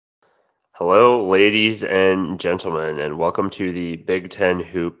Hello, ladies and gentlemen, and welcome to the Big Ten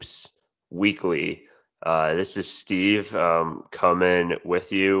Hoops Weekly. This is Steve coming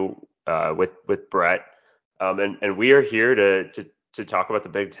with you with Brett, and we are here to talk about the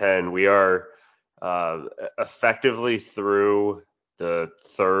Big Ten. We are uh, effectively through the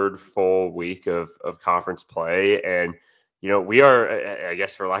third full week of conference play, and we are, I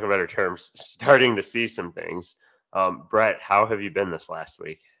guess, for lack of better terms, starting to see some things. Brett, how have you been this last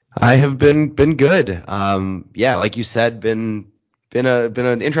week? I have been good. Yeah, like you said, been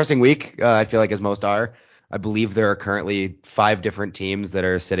an interesting week. I feel like as most are. I believe there are currently five different teams that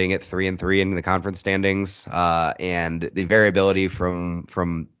are sitting at 3-3 in the conference standings, and the variability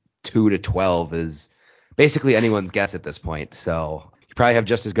from 2 to 12 is basically anyone's guess at this point. So you probably have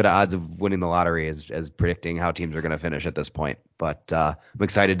just as good odds of winning the lottery as predicting how teams are going to finish at this point. But I'm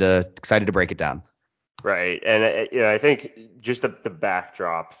excited to break it down. Right. And I think just the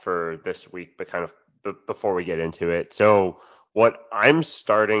backdrop for this week, but kind of before we get into it. So what I'm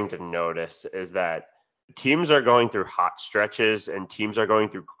starting to notice is that teams are going through hot stretches and teams are going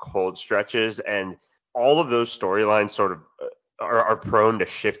through cold stretches, and all of those storylines sort of are prone to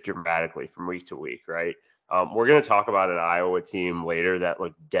shift dramatically from week to week, right? We're going to talk about an Iowa team later that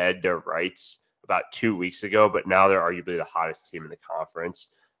looked dead to rights about 2 weeks ago, but now they're arguably the hottest team in the conference.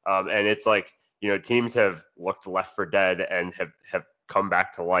 And it's like, teams have looked left for dead and have come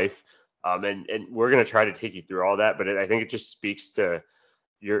back to life. And we're going to try to take you through all that, but I think it just speaks to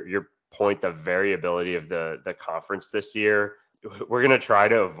your point, the variability of the conference this year. We're going to try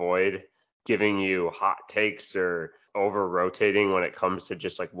to avoid giving you hot takes or over rotating when it comes to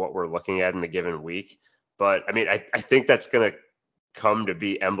just like what we're looking at in a given week. But I mean, I think that's going to come to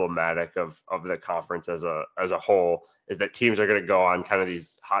be emblematic of the conference as a whole, is that teams are going to go on kind of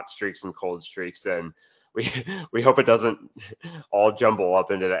these hot streaks and cold streaks, and we we hope it doesn't all jumble up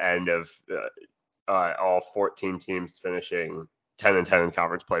into the end of all 14 teams finishing 10-10 in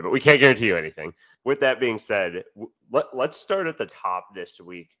conference play, but we can't guarantee you anything. With that being said, let's start at the top this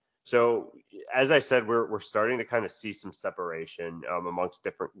week. So, as I said, we're starting to kind of see some separation amongst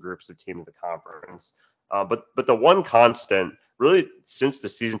different groups of teams in the conference. But the one constant, really, since the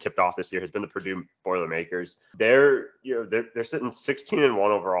season tipped off this year, has been the Purdue Boilermakers. They're sitting 16-1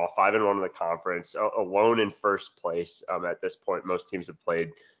 overall, 5-1 in the conference, alone in first place at this point. Most teams have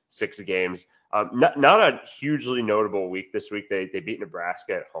played 6 games. Not a hugely notable week this week. They beat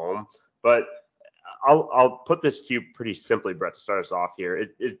Nebraska at home, but I'll put this to you pretty simply, Brett, to start us off here.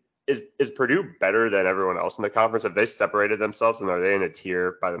 Is Purdue better than everyone else in the conference? Have they separated themselves, and are they in a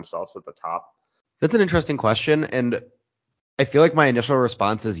tier by themselves at the top? That's an interesting question, and I feel like my initial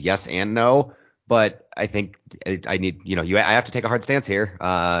response is yes and no, but I think I need, I have to take a hard stance here,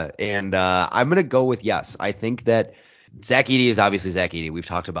 and I'm gonna go with yes. I think that Zach Edey is obviously Zach Edey. We've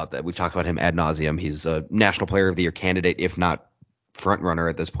talked about that. We've talked about him ad nauseum. He's a National Player of the Year candidate, if not front runner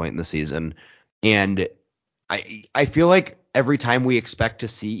at this point in the season, and I feel like every time we expect to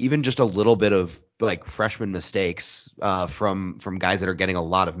see even just a little bit of like freshman mistakes from guys that are getting a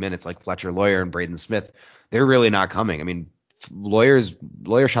lot of minutes like Fletcher Lawyer and Braden Smith, they're really not coming. I mean, Lawyer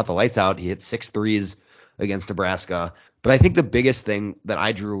shot the lights out. He hit 6 threes against Nebraska. But I think the biggest thing that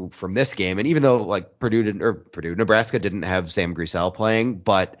I drew from this game, and even though like Nebraska didn't have Sam Grisel playing,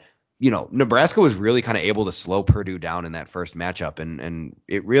 but Nebraska was really kind of able to slow Purdue down in that first matchup, and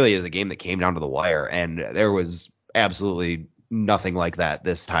it really is a game that came down to the wire, and there was absolutely nothing like that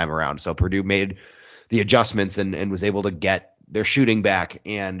this time around. So Purdue made the adjustments and was able to get their shooting back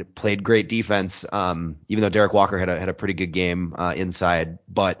and played great defense. Even though Derek Walker had a pretty good game inside,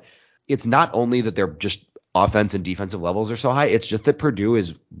 but it's not only that they're just offense and defensive levels are so high. It's just that Purdue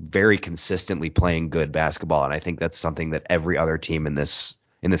is very consistently playing good basketball, and I think that's something that every other team in this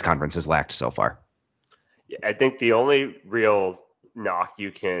conference has lacked so far. Yeah, I think the only real knock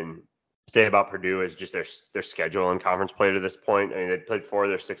you can say about Purdue is just their schedule in conference play to this point. I mean, they played 4 of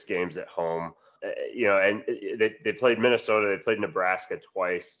their 6 games at home, and they played Minnesota, they played Nebraska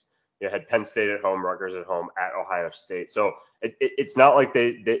twice. Had Penn State at home, Rutgers at home, at Ohio State. So it's not like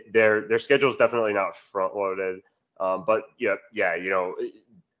their schedule is definitely not front loaded. But yeah,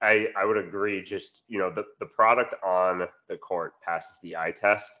 I would agree. Just the product on the court passes the eye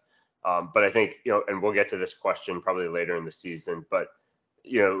test. But I think, and we'll get to this question probably later in the season, but,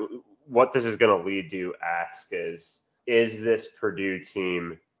 what this is going to lead to ask is this Purdue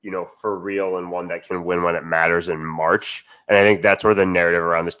team, for real and one that can win when it matters in March? And I think that's where the narrative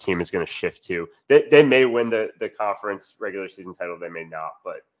around this team is going to shift to. They may win the conference regular season title, they may not,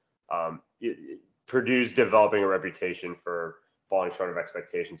 but Purdue's developing a reputation for falling short of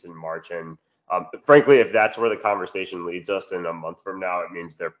expectations in March. And frankly, if that's where the conversation leads us in a month from now, it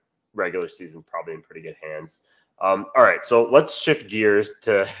means they're regular season probably in pretty good hands. All right, so let's shift gears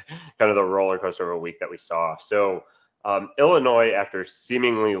to kind of the roller coaster of a week that we saw. So Illinois, after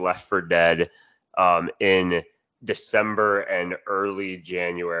seemingly left for dead in December and early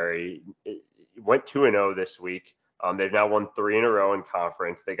January, went 2-0 this week. They've now won 3 in a row in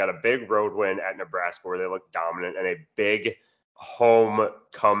conference. They got a big road win at Nebraska where they looked dominant, and a big home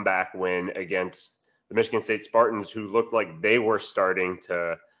comeback win against the Michigan State Spartans, who looked like they were starting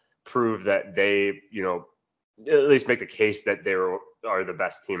to prove that they, at least make the case that they are the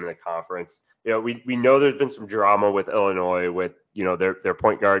best team in the conference. We know there's been some drama with Illinois with, their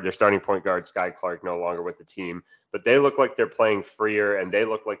point guard, their starting point guard, Sky Clark, no longer with the team, but they look like they're playing freer and they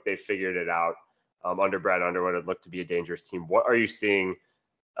look like they figured it out under Brad Underwood. It looked to be a dangerous team. What are you seeing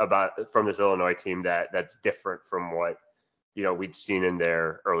from this Illinois team that's different from what, we'd seen in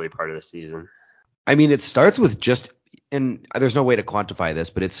their early part of the season? I mean, it starts with and there's no way to quantify this,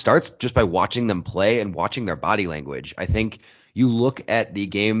 but it starts just by watching them play and watching their body language. I think you look at the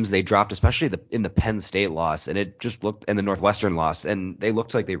games they dropped, especially in the Penn State loss, and it just looked, and the Northwestern loss, and they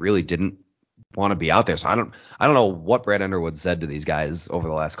looked like they really didn't want to be out there. So I don't know what Brad Underwood said to these guys over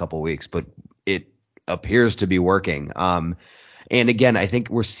the last couple of weeks, but it appears to be working. And again, I think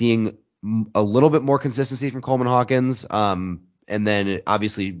we're seeing a little bit more consistency from Coleman Hawkins. And then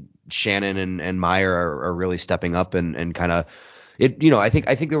obviously Shannon and Meyer are really stepping up and kind of it. I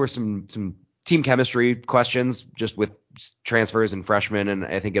think there were some team chemistry questions just with transfers and freshmen, and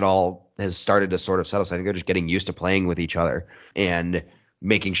I think it all has started to sort of settle. So I think they're just getting used to playing with each other and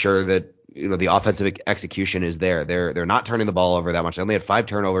making sure that the offensive execution is there. They're not turning the ball over that much. They only had 5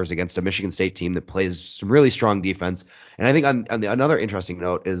 turnovers against a Michigan State team that plays some really strong defense. And I think another interesting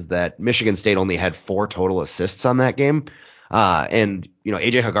note is that Michigan State only had 4 total assists on that game. And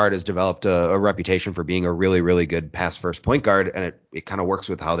AJ Haggard has developed a reputation for being a really, really good pass first point guard, and it kind of works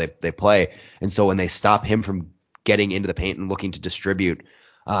with how they play. And so when they stop him from getting into the paint and looking to distribute,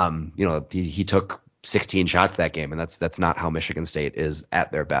 he took 16 shots that game, and that's not how Michigan State is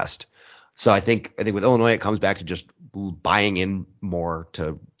at their best. So I think with Illinois, it comes back to just buying in more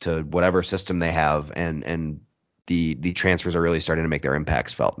to whatever system they have, and the transfers are really starting to make their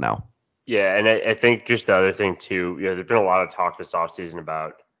impacts felt now. Yeah, and I think just the other thing too, there's been a lot of talk this offseason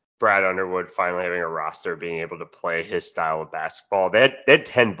about Brad Underwood finally having a roster being able to play his style of basketball. They had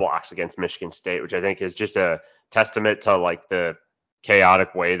 10 blocks against Michigan State, which I think is just a testament to like the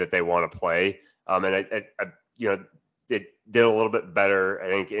chaotic way that they want to play. And it did a little bit better, I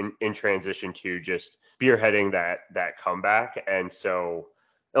think, in transition to just spearheading that comeback. And so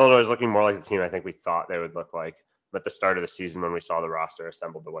Illinois is looking more like the team I think we thought they would look like at the start of the season when we saw the roster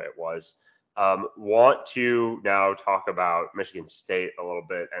assembled the way it was. Want to now talk about Michigan State a little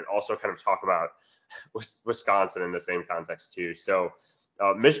bit and also kind of talk about Wisconsin in the same context too. So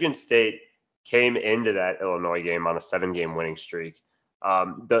Michigan State came into that Illinois game on a 7-game winning streak.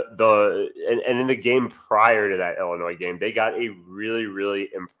 And in the game prior to that Illinois game, they got a really, really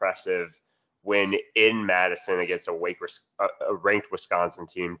impressive win in Madison against a ranked Wisconsin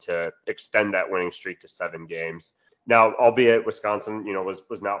team to extend that winning streak to 7 games. Now, albeit Wisconsin,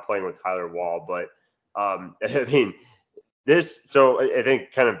 was not playing with Tyler Wall, but I mean, so I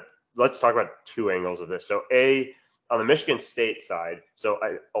think kind of let's talk about 2 angles of this. So on the Michigan State side, so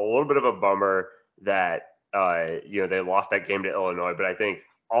a little bit of a bummer that they lost that game to Illinois, but I think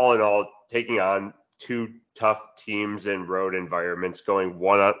all in all, taking on 2 tough teams in road environments, going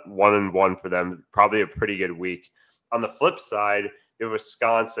 1-1 for them, probably a pretty good week. On the flip side, you have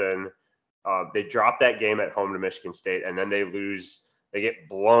Wisconsin. They drop that game at home to Michigan State, and then they get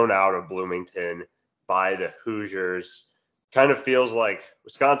blown out of Bloomington by the Hoosiers. Kind of feels like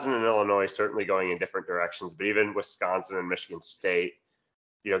Wisconsin and Illinois certainly going in different directions, but even Wisconsin and Michigan State,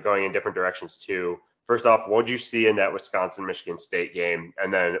 going in different directions too. First off, what did you see in that Wisconsin-Michigan State game?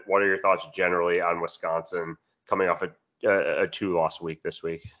 And then what are your thoughts generally on Wisconsin coming off a 2-loss week this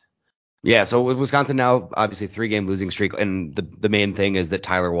week? Yeah, so with Wisconsin now, obviously 3-game losing streak, and the main thing is that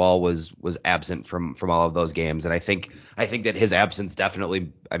Tyler Wall was absent from all of those games, and I think that his absence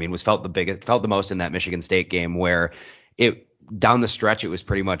definitely, was felt the most in that Michigan State game, where it down the stretch it was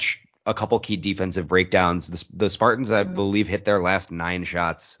pretty much a couple key defensive breakdowns. The Spartans, I believe, hit their last 9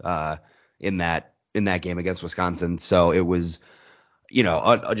 shots in that game against Wisconsin, so it was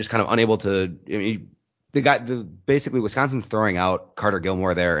just kind of unable to. Basically Wisconsin's throwing out Carter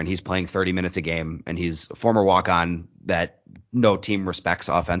Gilmore there, and he's playing 30 minutes a game, and he's a former walk-on that no team respects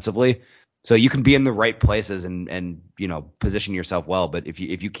offensively. So you can be in the right places and position yourself well, but if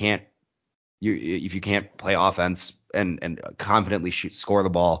you can't play offense and confidently score the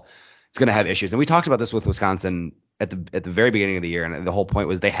ball, it's going to have issues. And we talked about this with Wisconsin at the very beginning of the year, and the whole point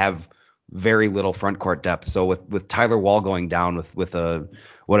was they have very little front court depth. So with Tyler Wall going down with a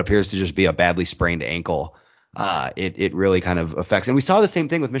what appears to just be a badly sprained ankle, it really kind of affects. And we saw the same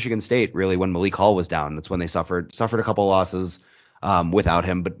thing with Michigan State really when Malik Hall was down. That's when they suffered a couple losses without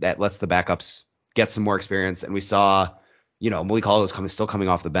him, but that lets the backups get some more experience. And we saw, Malik Hall is still coming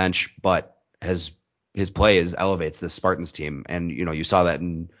off the bench, but his play elevates the Spartans team. And, you saw that,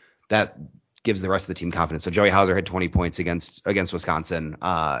 and that gives the rest of the team confidence. So Joey Hauser had 20 points against Wisconsin,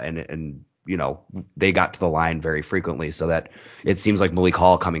 and they got to the line very frequently, so that it seems like Malik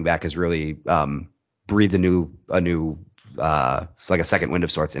Hall coming back has really breathed a new it's like a second wind of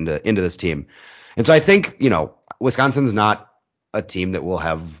sorts into this team. And so I think, Wisconsin's not a team that will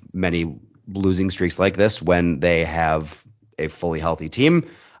have many losing streaks like this when they have a fully healthy team.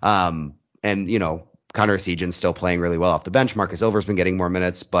 And, Connor Sejan's still playing really well off the bench. Marcus Ilver's been getting more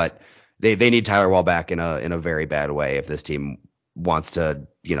minutes, but they need Tyler Wall back in a very bad way if this team wants to,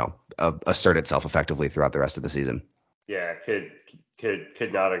 assert itself effectively throughout the rest of the season. Yeah,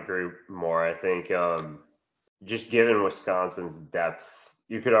 could not agree more. I think just given Wisconsin's depth,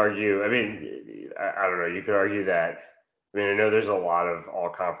 you could argue. I mean, I don't know. You could argue that. I mean, I know there's a lot of all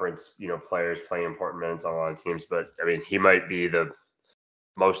conference, players playing important minutes on a lot of teams, but I mean, he might be the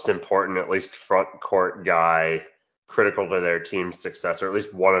most important, at least front court guy, critical to their team's success, or at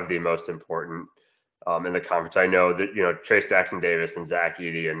least one of the most important in the conference. I know that, Trace Jackson Davis and Zach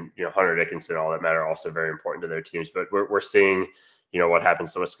Edey and, Hunter Dickinson, all that matter, are also very important to their teams. But we're seeing, what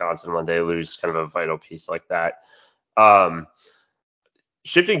happens to Wisconsin when they lose kind of a vital piece like that.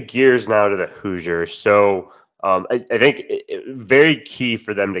 Shifting gears now to the Hoosiers. So I think very key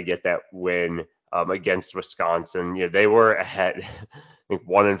for them to get that win against Wisconsin. They were ahead, I think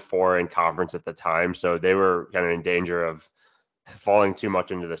 1-4 in conference at the time, so they were kind of in danger of falling too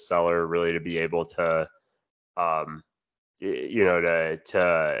much into the cellar, really, to be able to, kind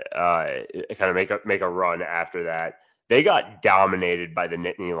of make a run after that. They got dominated by the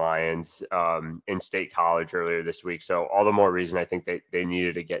Nittany Lions in State College earlier this week, so all the more reason I think they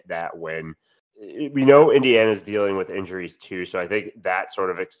needed to get that win. We know Indiana's dealing with injuries too, so I think that sort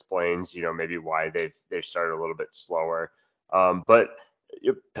of explains, maybe why they've started a little bit slower. But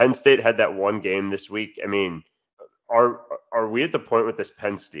Penn State had that one game this week. I mean, are we at the point with this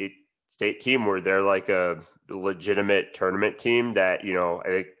Penn State team where they're like a legitimate tournament team that, I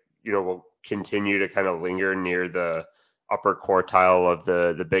think, will continue to kind of linger near the upper quartile of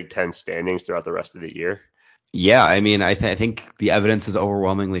the Big Ten standings throughout the rest of the year? Yeah, I mean, I think the evidence has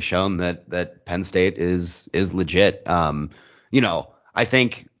overwhelmingly shown that Penn State is legit. I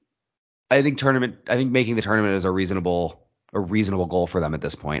think making the tournament is a reasonable goal for them at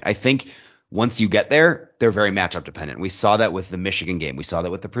this point. I think once you get there, they're very matchup dependent. We saw that with the Michigan game. We saw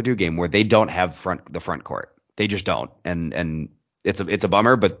that with the Purdue game, where they don't have the front court. They just don't. And it's a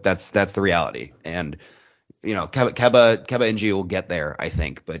bummer, but that's the reality. And Keba N'Ji will get there, I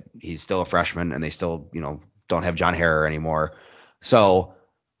think, but he's still a freshman, and they still, don't have John Harrer anymore. So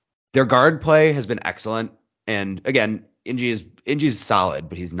their guard play has been excellent. And again, N'Ji's solid,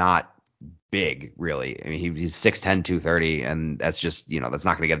 but he's not big, really. I mean, he's 6'10", 230, and that's just, that's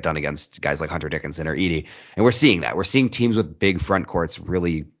not going to get it done against guys like Hunter Dickinson or Edey. And we're seeing that. We're seeing teams with big front courts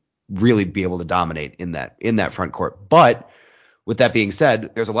really, really be able to dominate in that front court. But with that being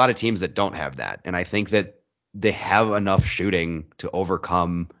said, there's a lot of teams that don't have that. And I think that they have enough shooting to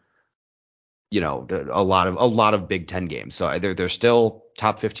overcome, a lot of Big Ten games. So they're still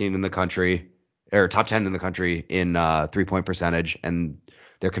top 15 in the country, or top 10 in the country in 3-point percentage, and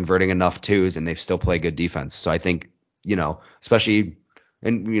they're converting enough twos, and they still play good defense. So I think, especially,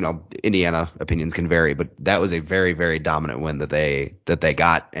 and Indiana opinions can vary, but that was a very, very dominant win that they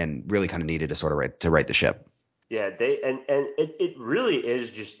got, and really kind of needed to sort of right the ship. Yeah, it really is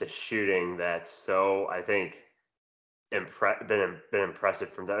just the shooting that's so, I think, been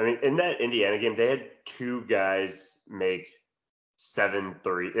impressive from that. I mean, in that Indiana game, they had two guys make 7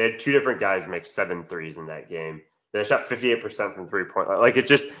 threes. They had two different guys make 7 threes in that game. They shot 58% from 3-point line. Like, it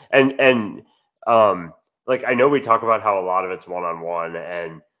just, like, I know we talk about how a lot of it's one-on-one,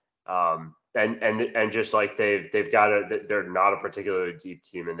 and just like they're not a particularly deep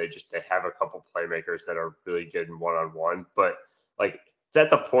team, and they have a couple playmakers that are really good in one-on-one, but like, it's at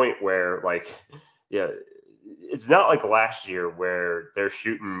the point where, like, yeah, it's not like last year where they're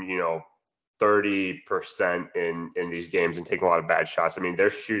shooting, 30% in these games and taking a lot of bad shots. I mean, they're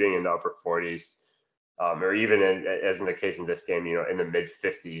shooting in the upper 40s, or even as in the case in this game, in the mid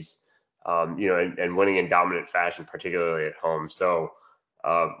 50s, and winning in dominant fashion, particularly at home. So,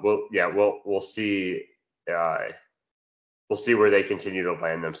 we'll see. We'll see where they continue to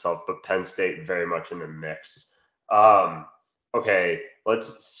land themselves, but Penn State very much in the mix. Okay,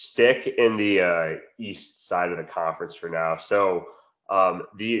 let's stick in the east side of the conference for now. So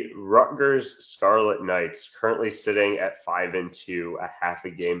the Rutgers Scarlet Knights currently sitting at 5-2, a half a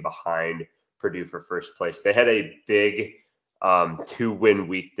game behind Purdue for first place. They had a big 2-win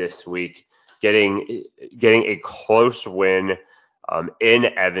week this week, getting a close win in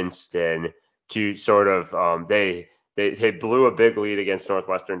Evanston to sort of they blew a big lead against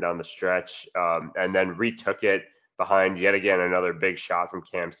Northwestern down the stretch, and then retook it behind yet again another big shot from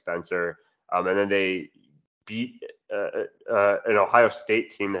Cam Spencer, and then they beat an Ohio State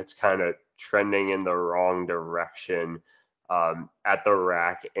team that's kind of trending in the wrong direction at the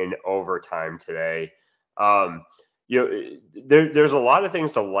rack in overtime today. There's a lot of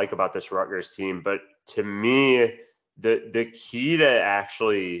things to like about this Rutgers team, but to me, the key to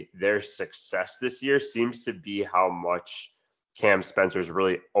actually their success this year seems to be how much Cam Spencer's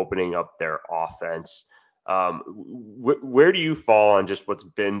really opening up their offense. Where do you fall on just what's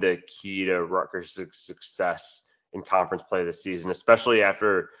been the key to Rutgers' success in conference play this season, especially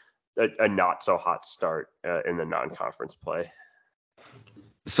after a not so hot start in the non-conference play?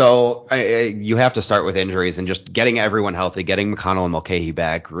 So you have to start with injuries and just getting everyone healthy, getting McConnell and Mulcahy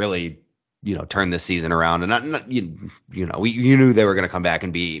back really, turn this season around. And you knew they were going to come back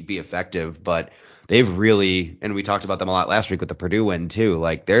and be effective, but they've really, and we talked about them a lot last week with the Purdue win too.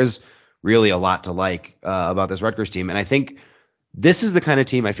 Like there's really a lot to like about this Rutgers team. And I think this is the kind of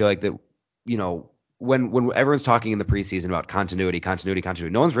team I feel like that, when everyone's talking in the preseason about continuity,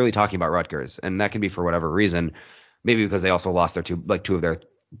 no one's really talking about Rutgers. And that can be for whatever reason. Maybe because they also lost their two of their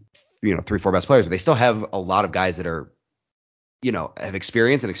 3-4 best players, but they still have a lot of guys that are, have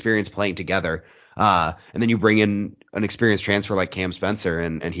experience playing together. And then you bring in an experienced transfer like Cam Spencer,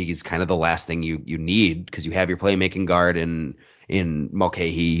 and he's kind of the last thing you need, because you have your playmaking guard in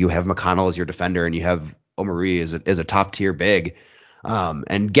Mulcahy, you have McConnell as your defender, and you have Omari as a top tier big.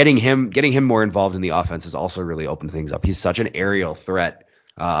 And getting him more involved in the offense has also really opened things up. He's such an aerial threat.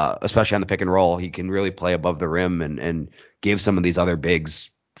 Especially on the pick and roll, he can really play above the rim and give some of these other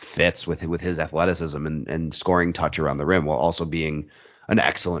bigs fits with his athleticism and scoring touch around the rim, while also being an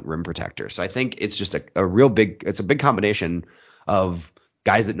excellent rim protector. So I think it's just it's a big combination of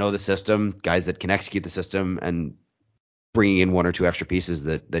guys that know the system, guys that can execute the system, and bringing in one or two extra pieces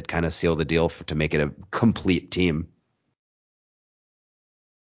that kind of seal the deal to make it a complete team.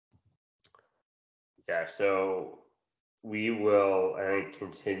 Yeah, so we will, I think,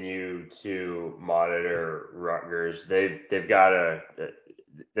 continue to monitor Rutgers. They've got a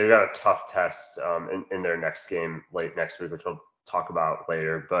tough test in their next game late next week, which we'll talk about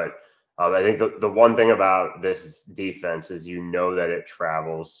later. But I think the one thing about this defense is that it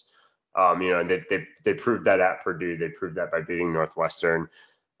travels. And they proved that at Purdue. They proved that by beating Northwestern,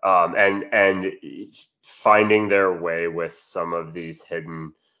 and finding their way with some of these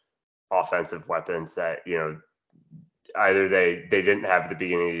hidden offensive weapons that either they didn't have at the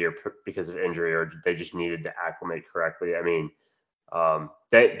beginning of the year because of injury, or they just needed to acclimate correctly. I mean,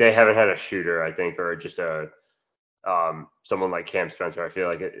 they haven't had a shooter, I think, or just someone like Cam Spencer, I feel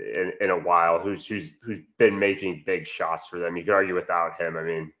like, in a while, who's been making big shots for them. You could argue without him. I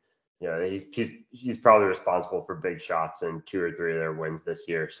mean, he's probably responsible for big shots in 2 or 3 of their wins this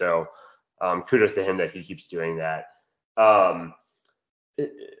year. So kudos to him that he keeps doing that.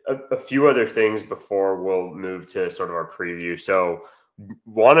 A few other things before we'll move to sort of our preview. So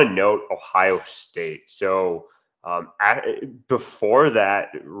want to note Ohio State. So before that,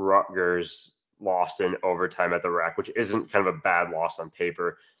 Rutgers lost in overtime at the rack, which isn't kind of a bad loss on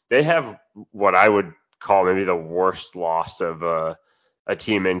paper. They have what I would call maybe the worst loss of a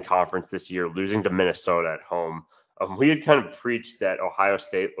team in conference this year, losing to Minnesota at home. We had kind of preached that Ohio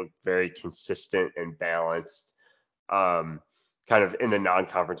State looked very consistent and balanced. Kind of in the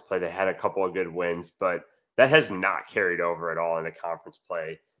non-conference play, they had a couple of good wins, but that has not carried over at all in the conference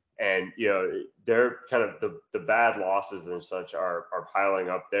play. And they're kind of the bad losses and such are piling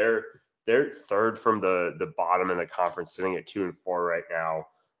up. They're third from the bottom in the conference, sitting at 2-4 right now.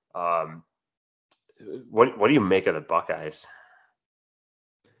 What do you make of the Buckeyes?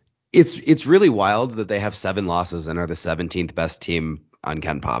 It's really wild that they have 7 losses and are the 17th best team on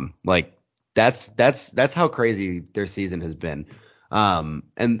KenPom. Like that's how crazy their season has been.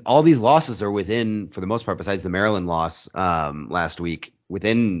 And all these losses are within, for the most part, besides the Maryland loss last week,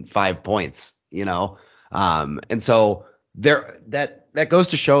 within 5 points, and so that goes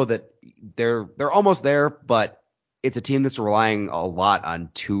to show that they're almost there, but it's a team that's relying a lot on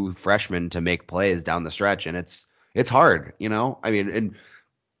 2 freshmen to make plays down the stretch, and it's hard, I mean, and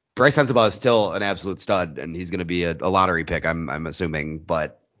Bryce Sensabaugh is still an absolute stud, and he's going to be a lottery pick, I'm assuming,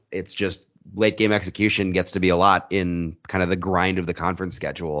 but it's just late game execution gets to be a lot in kind of the grind of the conference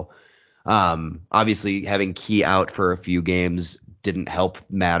schedule. Obviously having Key out for a few games didn't help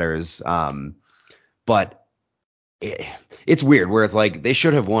matters. But it's weird where it's like they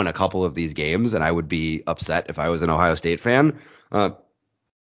should have won a couple of these games, and I would be upset if I was an Ohio State fan. But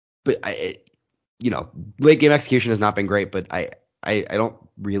late game execution has not been great, but I don't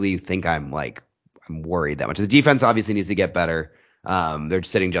really think I'm worried that much. The defense obviously needs to get better. They're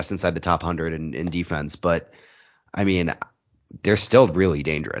sitting just inside the top 100 in defense, but I mean, they're still really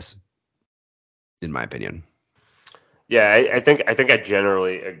dangerous, in my opinion. Yeah, I think I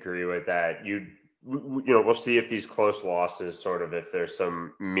generally agree with that. We'll see if these close losses sort of if there's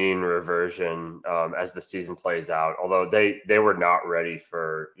some mean reversion as the season plays out. Although they were not ready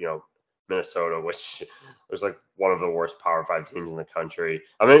for Minnesota, which was like one of the worst Power 5 teams in the country.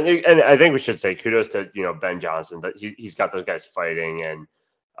 I mean, and I think we should say kudos to Ben Johnson that he's got those guys fighting and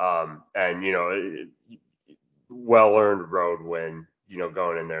well earned road win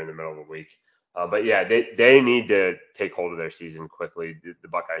going in there in the middle of the week. But yeah, they need to take hold of their season quickly. The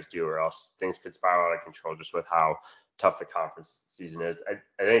Buckeyes do, or else things could spiral out of control just with how tough the conference season is.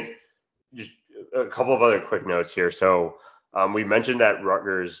 I think just a couple of other quick notes here. So we mentioned that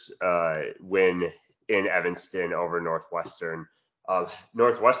Rutgers win in Evanston over Northwestern.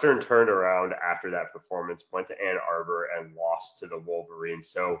 Northwestern turned around after that performance, went to Ann Arbor and lost to the Wolverines.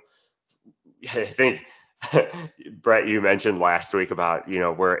 So I think Brett, you mentioned last week about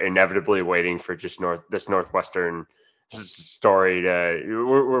we're inevitably waiting for just this Northwestern story to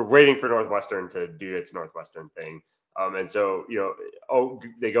we're waiting for Northwestern to do its Northwestern thing. And so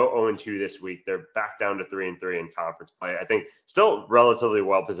they go 0-2 this week. They're back down to 3-3 in conference play. I think still relatively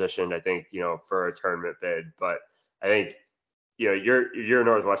well positioned. I think for a tournament bid, but I think you're a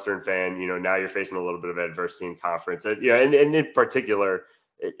Northwestern fan. Now you're facing a little bit of adversity in conference. And in particular.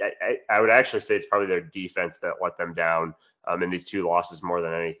 I would actually say it's probably their defense that let them down in these two losses more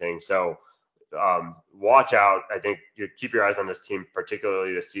than anything. So watch out. I think you keep your eyes on this team,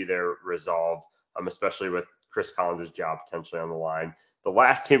 particularly to see their resolve, especially with Chris Collins' job potentially on the line. The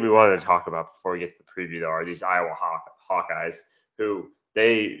last team we wanted to talk about before we get to the preview, though, are these Iowa Hawkeyes, who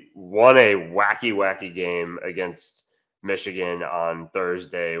they won a wacky game against Michigan on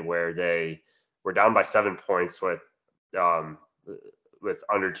Thursday, where they were down by 7 points with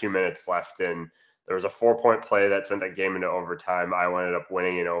under 2 minutes left. And there was a 4-point play that sent that game into overtime. Iowa ended up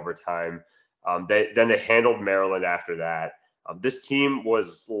winning in overtime. They handled Maryland after that. This team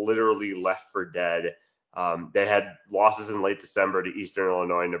was literally left for dead. They had losses in late December to Eastern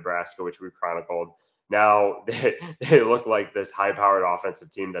Illinois and Nebraska, which we chronicled. Now they look like this high-powered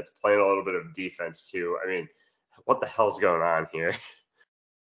offensive team that's playing a little bit of defense too. I mean, what the hell's going on here?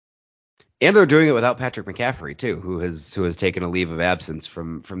 And they're doing it without Patrick McCaffrey too, who has taken a leave of absence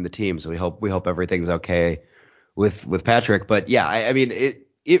from the team. So we hope everything's okay with Patrick. But yeah, I mean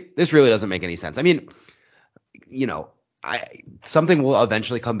this really doesn't make any sense. I mean, something will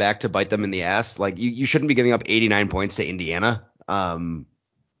eventually come back to bite them in the ass. Like you shouldn't be giving up 89 points to Indiana, an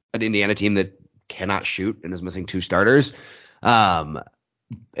Indiana team that cannot shoot and is missing 2 starters. And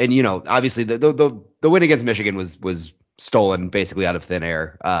obviously the win against Michigan was stolen basically out of thin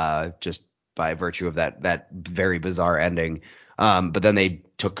air, just by virtue of that very bizarre ending. But then they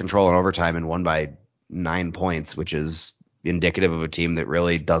took control in overtime and won by 9 points, which is indicative of a team that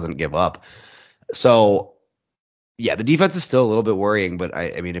really doesn't give up. So yeah, the defense is still a little bit worrying, but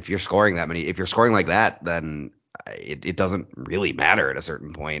I mean, if you're scoring like that, then it doesn't really matter at a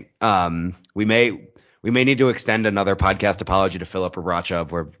certain point. We may need to extend another podcast apology to Filip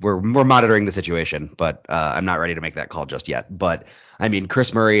Rebrachev. We're monitoring the situation, but I'm not ready to make that call just yet. But I mean,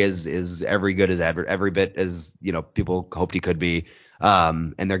 Chris Murray is every good as every bit as people hoped he could be.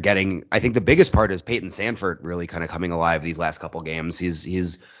 And they're getting. I think the biggest part is Peyton Sandfort really kind of coming alive these last couple games.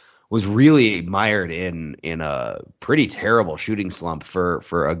 He's was really mired in a pretty terrible shooting slump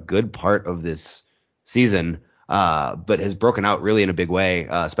for a good part of this season. But has broken out really in a big way,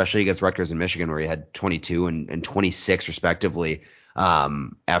 especially against Rutgers and Michigan, where he had 22 and 26 respectively,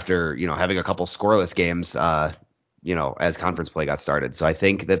 after having a couple scoreless games, as conference play got started. So I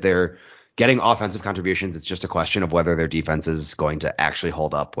think that they're getting offensive contributions. It's just a question of whether their defense is going to actually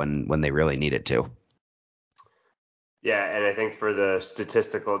hold up when they really need it to. Yeah, and I think for the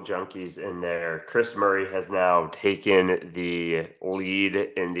statistical junkies in there, Chris Murray has now taken the lead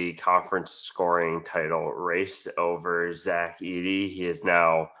in the conference scoring title race over Zach Edey. He is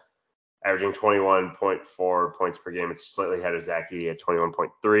now averaging 21.4 points per game. It's slightly ahead of Zach Edey at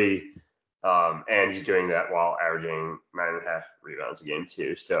 21.3. And he's doing that while averaging 9.5 rebounds a game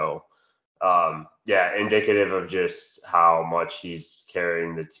too. So, indicative of just how much he's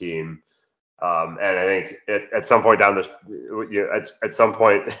carrying the team. And I think at some point down this, at some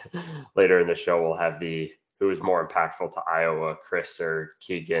point later in the show, we'll have the who is more impactful to Iowa, Chris or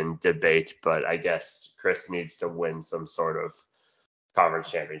Keegan debate. But I guess Chris needs to win some sort of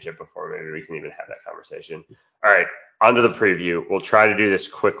conference championship before maybe we can even have that conversation. All right, on to the preview. We'll try to do this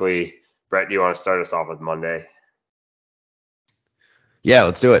quickly. Brett, do you want to start us off with Monday? Yeah,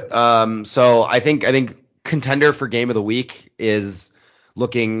 let's do it. So I think contender for game of the week is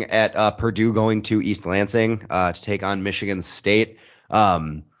looking at Purdue going to East Lansing to take on Michigan State.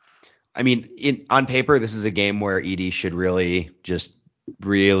 I mean, on paper, this is a game where Edey should really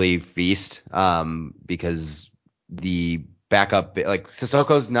feast because the backup, like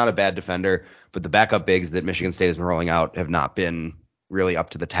Sissoko's not a bad defender, but the backup bigs that Michigan State has been rolling out have not been really up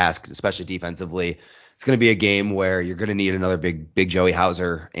to the task, especially defensively. It's going to be a game where you're going to need another big Joey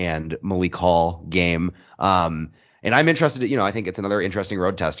Hauser and Malik Hall game. And I'm interested, I think it's another interesting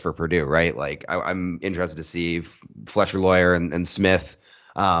road test for Purdue, right? Like I'm interested to see Fletcher Loyer and Smith,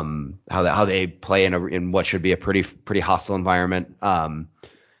 how they play in what should be a pretty hostile environment. And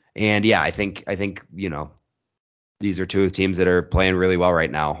yeah, I think these are two teams that are playing really well right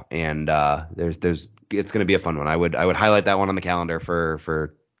now, and it's going to be a fun one. I would highlight that one on the calendar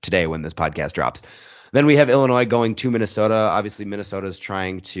for today when this podcast drops. Then we have Illinois going to Minnesota. Obviously, Minnesota's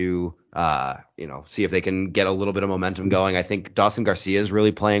trying to see if they can get a little bit of momentum going. I think Dawson Garcia is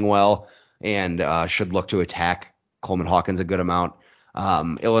really playing well and should look to attack Coleman Hawkins a good amount.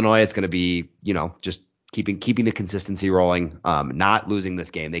 Illinois, it's going to be just keeping the consistency rolling, not losing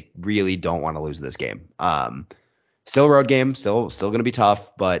this game. They really don't want to lose this game. Still a road game, still going to be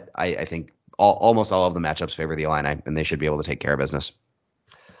tough, but I think almost all of the matchups favor the Illini, and they should be able to take care of business.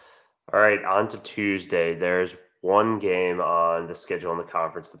 All right, on to Tuesday. There's one game on the schedule in the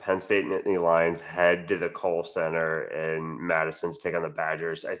conference. The Penn State Nittany Lions head to the Kohl Center in Madison to take on the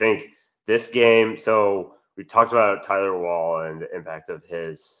Badgers. I think this game, so we talked about Tyler Wall and the impact of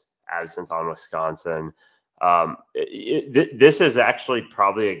his absence on Wisconsin. This is actually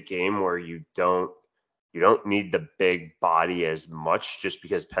probably a game where you don't need the big body as much just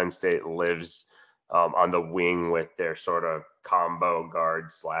because Penn State lives on the wing with their sort of combo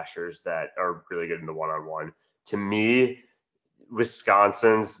guard slashers that are really good in the one-on-one. To me,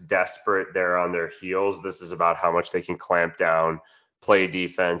 Wisconsin's desperate. They're on their heels. This is about how much they can clamp down, play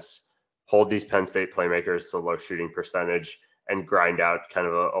defense, hold these Penn State playmakers to low shooting percentage, and grind out kind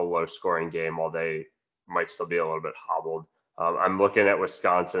of a low scoring game while they might still be a little bit hobbled. I'm looking at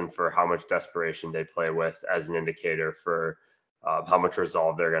Wisconsin for how much desperation they play with as an indicator for how much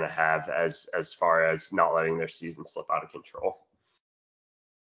resolve they're going to have as far as not letting their season slip out of control.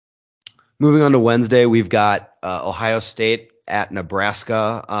 Moving on to Wednesday, we've got Ohio State at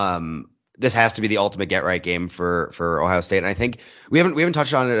Nebraska. This has to be the ultimate get right game for Ohio State, and I think we haven't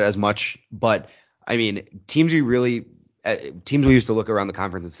touched on it as much, but I mean teams we used to look around the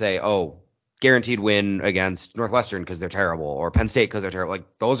conference and say, oh, guaranteed win against Northwestern because they're terrible, or Penn State because they're terrible.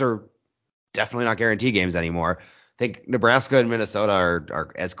 Like those are definitely not guarantee games anymore. I think Nebraska and Minnesota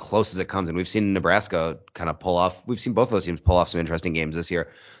are as close as it comes, and we've seen Nebraska kind of pull off. We've seen both of those teams pull off some interesting games this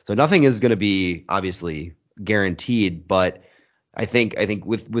year. So nothing is going to be obviously guaranteed, but I think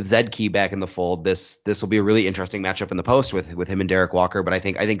with Zedkey back in the fold, this will be a really interesting matchup in the post with him and Derek Walker. But I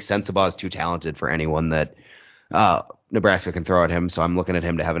think Sensabaugh is too talented for anyone that Nebraska can throw at him. So I'm looking at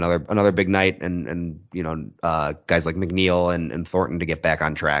him to have another big night, and guys like McNeil and Thornton to get back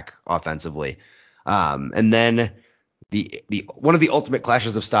on track offensively. And then the one of the ultimate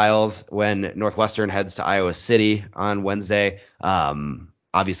clashes of styles when Northwestern heads to Iowa City on Wednesday.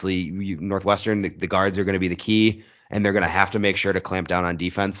 Obviously, Northwestern, the guards are going to be the key, and they're going to have to make sure to clamp down on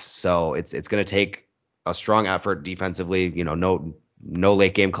defense. So it's going to take a strong effort defensively. No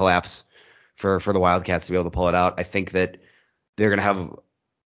late game collapse for the Wildcats to be able to pull it out. I think that they're going to have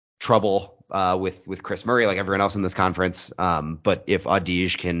trouble with Chris Murray like everyone else in this conference. But if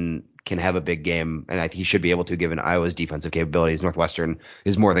Audige can have a big game, and I think he should be able to, given Iowa's defensive capabilities, Northwestern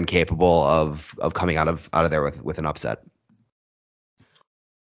is more than capable of coming out of there with an upset.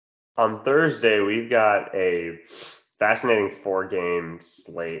 On Thursday, we've got a fascinating 4-game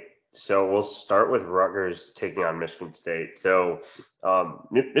slate. So we'll start with Rutgers taking on Michigan State. So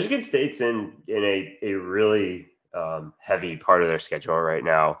Michigan State's in a really heavy part of their schedule right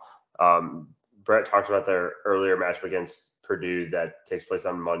now. Brett talked about their earlier matchup against Purdue that takes place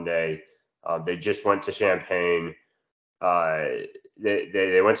on Monday. They just went to Champaign.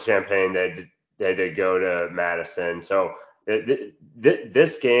 They went to Champaign. They had to go to Madison. So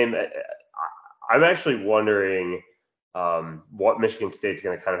this game, I'm actually wondering what Michigan State's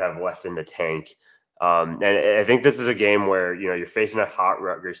going to kind of have left in the tank. And I think this is a game where you're facing a hot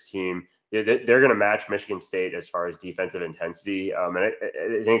Rutgers team. they're going to match Michigan State as far as defensive intensity. And I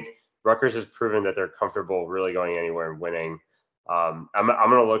think Rutgers has proven that they're comfortable really going anywhere and winning. I'm going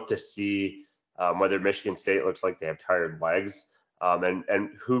to look to see whether Michigan State looks like they have tired legs, and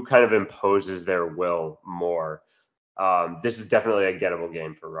who kind of imposes their will more. This is definitely a gettable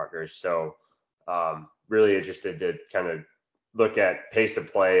game for Rutgers. So really interested to kind of look at pace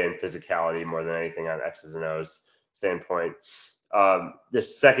of play and physicality more than anything on X's and O's standpoint. The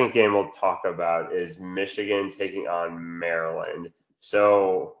second game we'll talk about is Michigan taking on Maryland.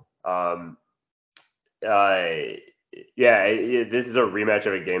 So this is a rematch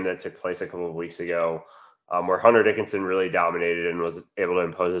of a game that took place a couple of weeks ago, where Hunter Dickinson really dominated and was able to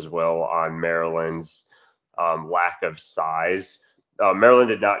impose his will on Maryland's lack of size. Maryland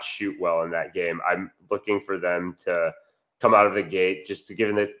did not shoot well in that game. I'm looking for them to come out of the gate, just to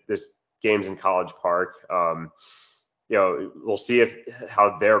given that this game's in College Park. We'll see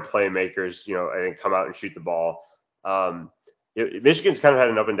how their playmakers, I think, come out and shoot the ball. Michigan's kind of had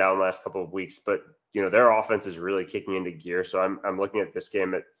an up and down last couple of weeks, but their offense is really kicking into gear. So I'm looking at this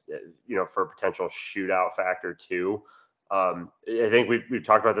game for a potential shootout factor too. I think we've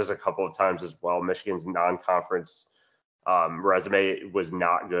talked about this a couple of times as well. Michigan's non-conference resume was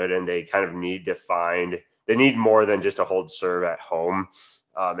not good, and they kind of they need more than just a hold serve at home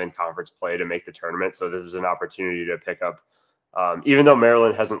in conference play to make the tournament. So this is an opportunity to pick up. Even though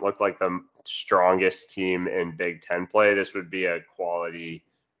Maryland hasn't looked like the strongest team in Big Ten play, this would be a quality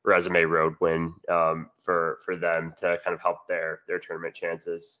resume road win for them to kind of help their tournament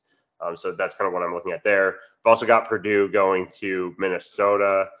chances. So that's kind of what I'm looking at there. We've also got Purdue going to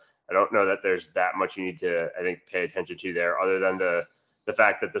Minnesota. I don't know that there's that much you need to, I think, pay attention to there, other than the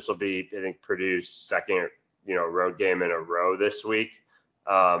fact that this will be, I think, Purdue's second, road game in a row this week.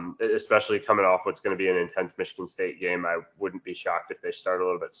 Especially coming off what's going to be an intense Michigan State game. I wouldn't be shocked if they start a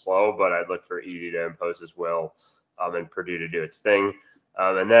little bit slow, but I'd look for Edey to impose his will and Purdue to do its thing.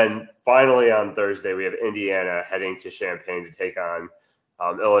 And then finally on Thursday, we have Indiana heading to Champaign to take on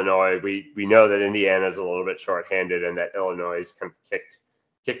Illinois. We know that Indiana is a little bit shorthanded and that Illinois has kind of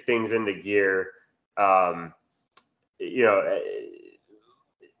kicked things into gear.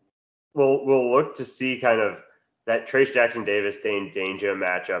 We'll look to see kind of that Trace Jackson Davis Dane Danger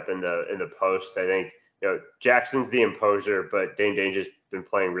matchup in the post. I think Jackson's the imposer, but Dane Danger's been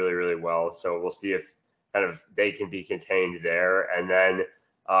playing really, really well. So we'll see if kind of they can be contained there. And then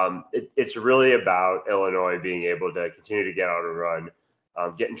it's really about Illinois being able to continue to get out a run,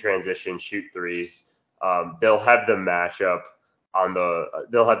 get in transition, shoot threes. They'll have the matchup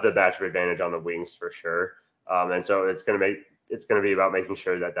advantage on the wings for sure. And so it's going to be about making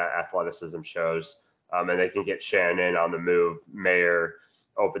sure that athleticism shows. And they can get Shannon on the move, Mayer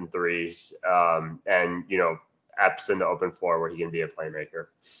open threes, and Epps in the open floor where he can be a playmaker.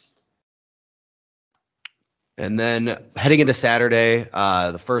 And then heading into Saturday,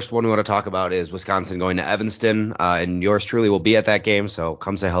 the first one we want to talk about is Wisconsin going to Evanston, and yours truly will be at that game. So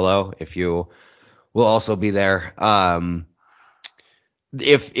come say hello if you will also be there.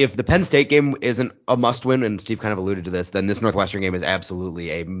 If the Penn State game isn't a must win, and Steve kind of alluded to this, then this Northwestern game is absolutely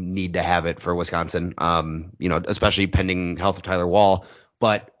a need to have it for Wisconsin. Especially pending health of Tyler Wall.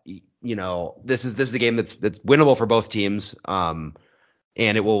 But this is a game that's winnable for both teams.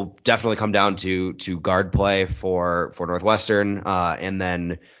 And it will definitely come down to guard play for Northwestern, and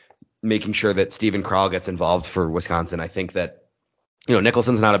then making sure that Steven Krall gets involved for Wisconsin. I think that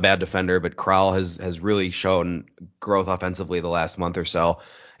Nicholson's not a bad defender, but Krall has really shown growth offensively the last month or so,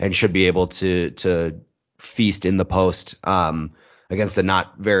 and should be able to feast in the post against a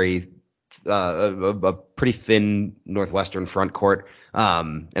not very a pretty thin Northwestern front court.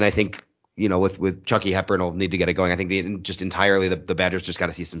 And I think with Chucky Hepburn will need to get it going. I think the Badgers just got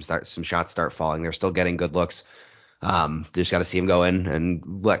to see some shots start falling. They're still getting good looks. They just got to see him go in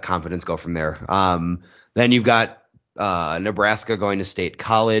and let confidence go from there. Then you've got Nebraska going to State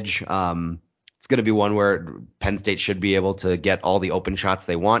College. It's going to be one where Penn State should be able to get all the open shots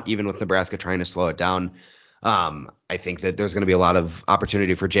they want, even with Nebraska trying to slow it down. I think that there's going to be a lot of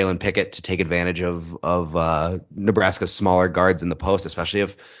opportunity for Jalen Pickett to take advantage of Nebraska's smaller guards in the post, especially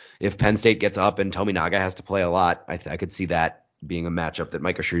if Penn State gets up and Tominaga has to play a lot. I could see that being a matchup that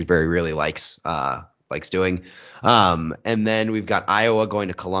Micah Shrewsbury really likes doing. And then we've got Iowa going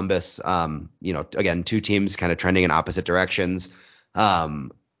to Columbus. Again, two teams kind of trending in opposite directions.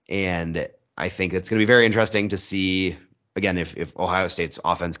 And I think it's going to be very interesting to see, again, if Ohio State's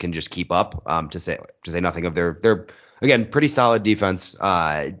offense can just keep up, to say nothing of their again, pretty solid defense,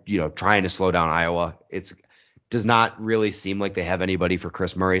 trying to slow down Iowa. Does not really seem like they have anybody for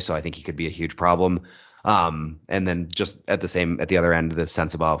Chris Murray, so I think he could be a huge problem. And then just at the other end, the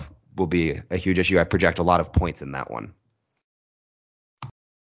sense about will be a huge issue. I project a lot of points in that one.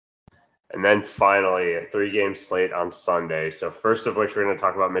 And then finally, a 3-game slate on Sunday. So first of which, we're going to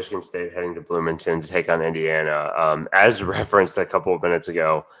talk about Michigan State heading to Bloomington to take on Indiana. As referenced a couple of minutes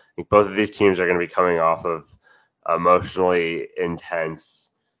ago, I think both of these teams are going to be coming off of emotionally intense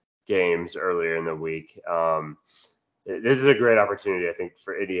games earlier in the week. This is a great opportunity, I think,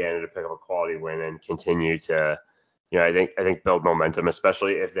 for Indiana to pick up a quality win and continue to, I think build momentum,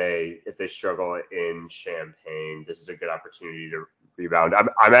 especially if they struggle in Champaign. This is a good opportunity to rebound.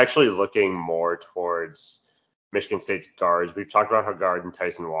 I'm actually looking more towards Michigan State's guards. We've talked about how guard and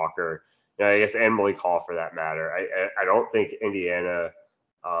Tyson Walker, I guess, and Malik Hall for that matter. I don't think Indiana,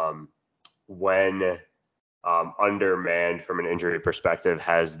 when undermanned from an injury perspective,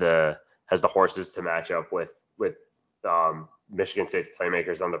 has the horses to match up with Michigan State's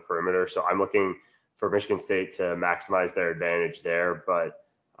playmakers on the perimeter. So I'm looking for Michigan State to maximize their advantage there. But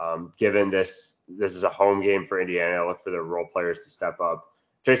given this is a home game for Indiana, I look for the role players to step up.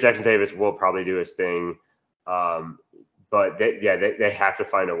 Trace Jackson Davis will probably do his thing. But they have to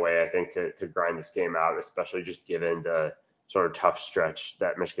find a way, I think, to grind this game out, especially just given the sort of tough stretch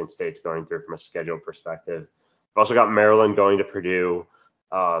that Michigan State's going through from a schedule perspective. We've also got Maryland going to Purdue.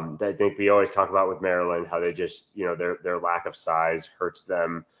 I think we always talk about with Maryland how they just, their lack of size hurts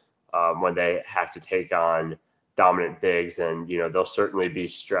them when they have to take on dominant bigs, and they'll certainly be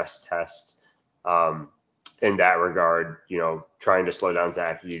stress test in that regard. Trying to slow down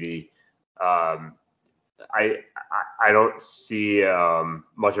Zach Edey. I don't see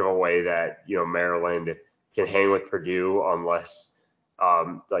much of a way that Maryland can hang with Purdue unless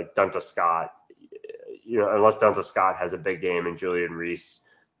like Dunta Scott. Unless Dunta Scott has a big game and Julian Reese,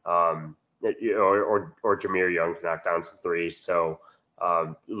 or Jameer Young can knock down some threes. So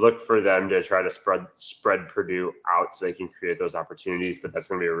look for them to try to spread Purdue out so they can create those opportunities, but that's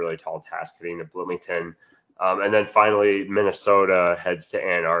going to be a really tall task getting to Bloomington. And then finally, Minnesota heads to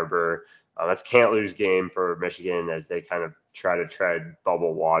Ann Arbor. That's a can't lose game for Michigan as they kind of try to tread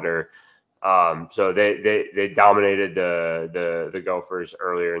bubble water. So they dominated the Gophers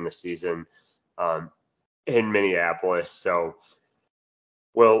earlier in the season in Minneapolis. So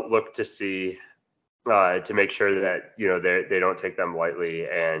we'll look to see to make sure that they don't take them lightly,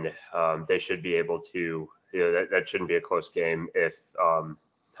 and they should be able to. That shouldn't be a close game if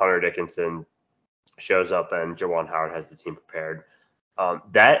Hunter Dickinson shows up and Juwan Howard has the team prepared.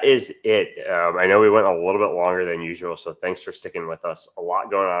 That is it. I know we went a little bit longer than usual, so thanks for sticking with us. A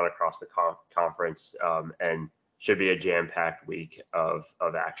lot going on across the conference, and should be a jam-packed week of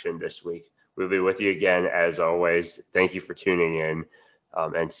action this week. We'll be with you again as always. Thank you for tuning in,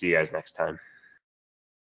 and see you guys next time.